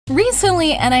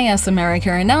Recently, NIS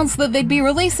America announced that they'd be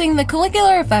releasing the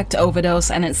Caligula Effect Overdose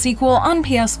and its sequel on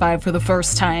PS5 for the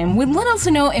first time, with little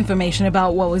to no information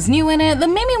about what was new in it that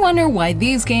made me wonder why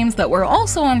these games that were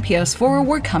also on PS4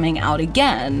 were coming out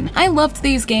again. I loved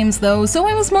these games though, so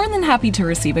I was more than happy to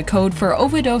receive a code for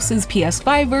Overdose's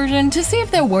PS5 version to see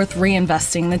if they're worth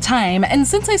reinvesting the time, and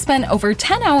since I spent over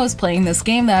 10 hours playing this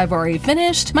game that I've already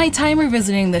finished, my time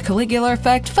revisiting the Caligula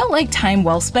Effect felt like time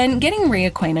well spent getting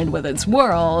reacquainted with its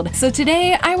world. So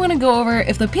today, I want to go over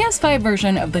if the PS5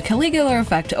 version of the Caligula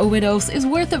Effect Overdose is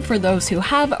worth it for those who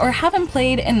have or haven't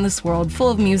played in this world full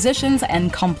of musicians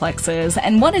and complexes,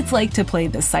 and what it's like to play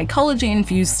this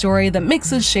psychology-infused story that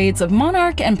mixes shades of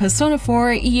Monarch and Persona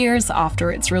 4 years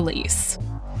after its release.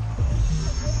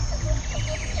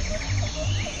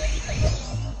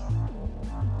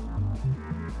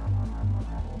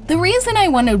 The reason I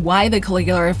wondered why the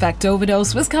Caligula Effect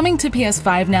Overdose was coming to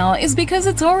PS5 now is because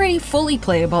it's already fully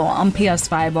playable on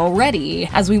PS5 already.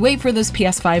 As we wait for this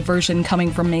PS5 version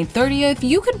coming from May 30th,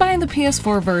 you could buy the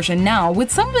PS4 version now, with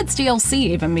some of its DLC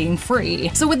even being free.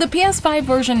 So with the PS5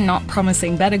 version not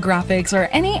promising better graphics or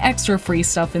any extra free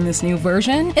stuff in this new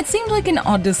version, it seemed like an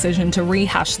odd decision to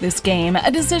rehash this game, a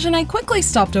decision I quickly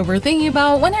stopped overthinking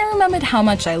about when I remembered how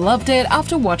much I loved it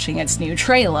after watching its new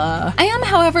trailer. I am,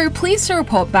 however, pleased to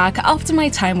report back after my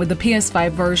time with the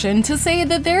PS5 version to say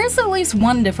that there is at least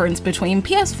one difference between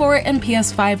PS4 and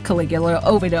PS5 Caligula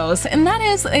Overdose, and that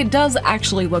is it does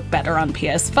actually look better on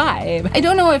PS5. I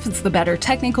don't know if it's the better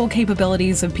technical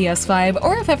capabilities of PS5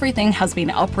 or if everything has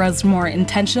been up-resed more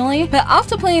intentionally, but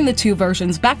after playing the two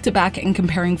versions back to back and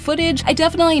comparing footage, I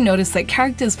definitely noticed that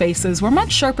characters' faces were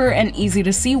much sharper and easy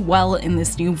to see well in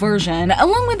this new version,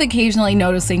 along with occasionally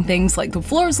noticing things like the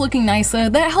floors looking nicer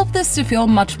that helped this to feel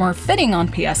much more fitting on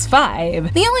PS5.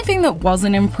 The only thing that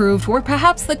wasn't improved were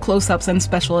perhaps the close-ups and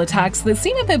special attacks that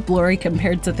seem a bit blurry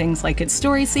compared to things like its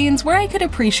story scenes where I could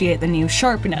appreciate the new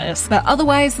sharpness, but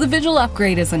otherwise the visual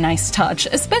upgrade is a nice touch,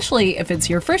 especially if it's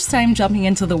your first time jumping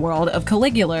into the world of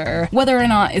Caligula. Whether or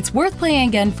not it's worth playing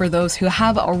again for those who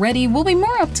have already will be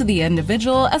more up to the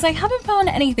individual, as I haven't found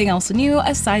anything else new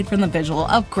aside from the visual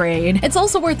upgrade. It's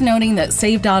also worth noting that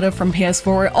save data from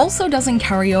PS4 also doesn't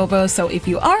carry over, so if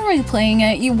you are replaying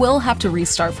it, you will have to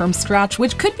restart from scratch,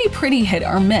 which could be pretty hit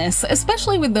or miss,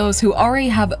 especially with those who already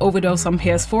have Overdose on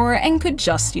PS4 and could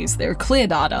just use their clear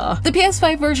data. The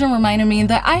PS5 version reminded me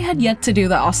that I had yet to do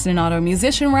the Ostinato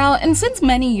Musician route, and since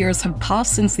many years have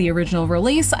passed since the original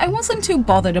release, I wasn't too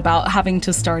bothered about having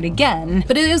to start again.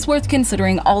 But it is worth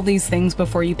considering all these things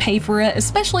before you pay for it,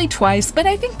 especially twice, but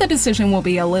I think the decision will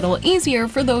be a little easier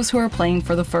for those who are playing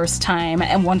for the first time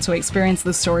and want to experience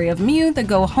the story of Mew, the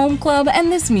Go Home Club,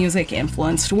 and this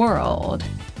music-influenced world.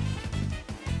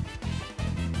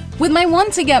 With my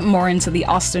want to get more into the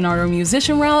Ostinato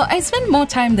Musician route, I spent more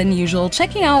time than usual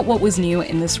checking out what was new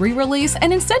in this re-release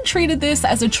and instead treated this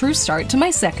as a true start to my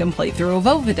second playthrough of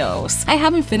Overdose. I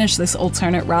haven't finished this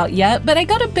alternate route yet, but I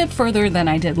got a bit further than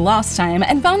I did last time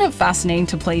and found it fascinating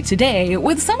to play today,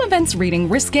 with some events reading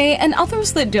risque and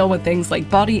others that deal with things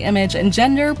like body image and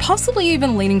gender, possibly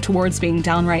even leaning towards being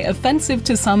downright offensive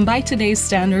to some by today's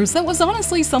standards. That was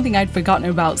honestly something I'd forgotten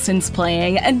about since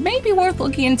playing, and may be worth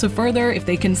looking into further if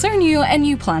they concern you and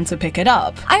you plan to pick it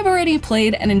up. I've already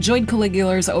played and enjoyed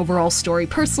Caligula's overall story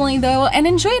personally though, and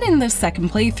enjoyed in this second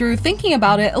playthrough thinking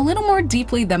about it a little more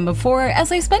deeply than before,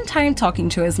 as I spent time talking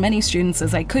to as many students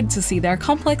as I could to see their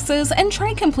complexes and try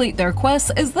and complete their quests,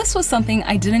 as this was something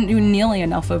I didn't do nearly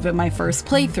enough of in my first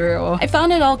playthrough. I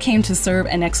found it all came to serve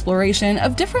an exploration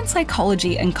of different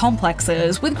psychology and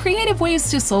complexes, with creative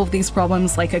ways to solve these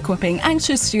problems like equipping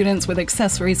anxious students with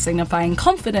accessories signifying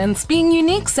confidence being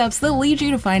unique steps that lead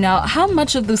you to find out how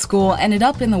much of the school ended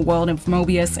up in the world of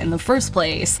Mobius in the first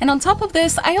place. And on top of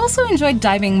this, I also enjoyed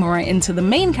diving more into the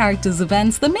main characters'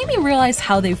 events that made me realize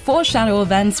how they foreshadow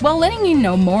events while letting you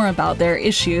know more about their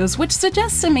issues, which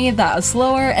suggests to me that a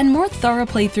slower and more thorough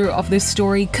playthrough of this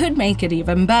story could make it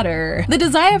even better. The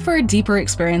desire for a deeper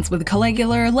experience with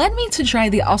Caligula led me to try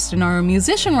the Ostinato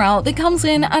Musician route that comes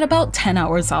in at about 10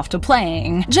 hours after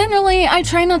playing. Generally, I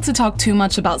try not to talk too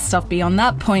much about stuff beyond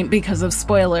that point because of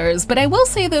spoilers, but I will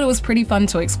say that it was pretty fun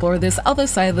to explore this other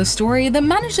side of the story that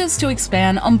manages to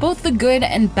expand on both the good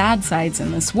and bad sides in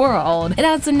this world. It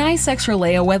adds a nice extra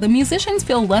layer where the musicians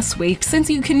feel less weak, since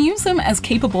you can use them as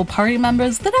capable party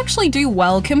members that actually do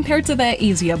well compared to their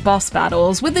easier boss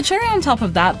battles, with the cherry on top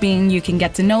of that being you can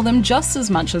get to know them just as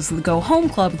much as the Go Home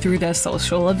Club through their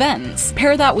social events.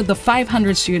 Pair that with the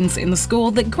 500 students in the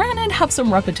school that granted have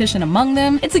some repetition among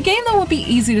them, it's a game that will be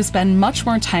easy to spend much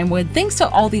more time with thanks to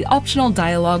all the optional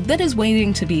dialogue that is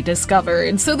waiting to to be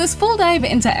discovered, so this full dive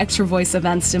into extra voice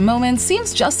events and moments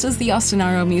seems just as the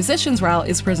Ostinato Musician's route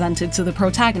is presented to the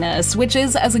protagonist, which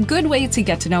is as a good way to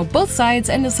get to know both sides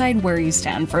and decide where you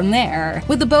stand from there.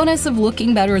 With the bonus of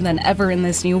looking better than ever in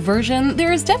this new version,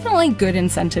 there is definitely good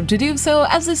incentive to do so,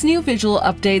 as this new visual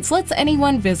updates lets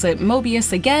anyone visit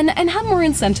Mobius again and have more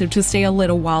incentive to stay a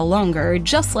little while longer,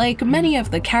 just like many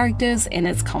of the characters in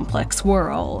its complex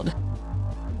world.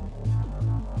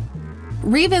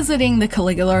 Revisiting the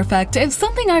Caligula Effect is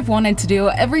something I've wanted to do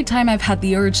every time I've had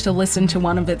the urge to listen to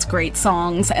one of its great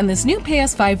songs, and this new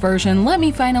PS5 version let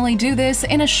me finally do this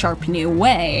in a sharp new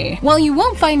way. While you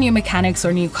won't find new mechanics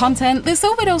or new content, this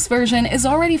Overdose version is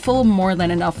already full of more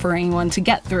than enough for anyone to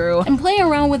get through, and playing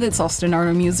around with its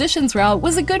Ostinato Musician's route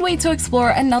was a good way to explore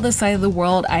another side of the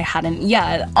world I hadn't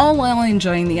yet, all while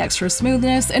enjoying the extra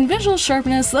smoothness and visual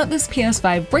sharpness that this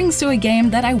PS5 brings to a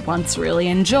game that I once really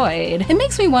enjoyed. It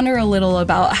makes me wonder a little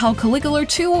about how Caligula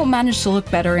 2 managed to look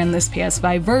better in this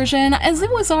PS5 version, as it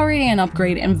was already an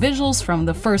upgrade in visuals from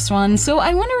the first one, so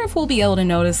I wonder if we'll be able to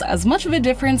notice as much of a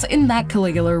difference in that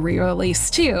Caligula re-release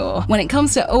too. When it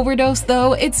comes to Overdose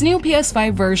though, its new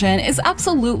PS5 version is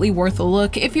absolutely worth a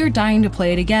look if you're dying to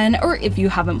play it again or if you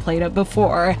haven't played it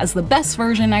before, as the best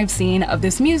version I've seen of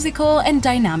this musical and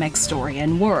dynamic story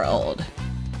and world.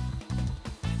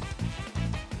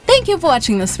 Thank you for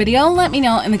watching this video. Let me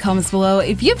know in the comments below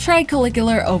if you've tried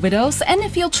Caligula Overdose and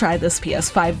if you'll try this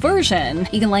PS5 version.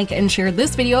 You can like and share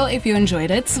this video if you enjoyed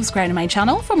it, subscribe to my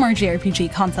channel for more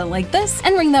JRPG content like this,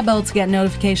 and ring that bell to get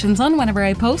notifications on whenever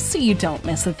I post so you don't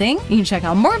miss a thing. You can check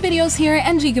out more videos here,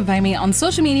 and you can find me on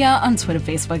social media on Twitter,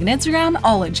 Facebook, and Instagram,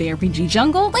 all at JRPG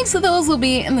Jungle. Links to those will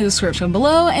be in the description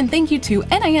below, and thank you to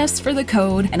NIS for the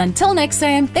code. And until next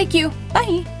time, thank you,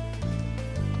 bye!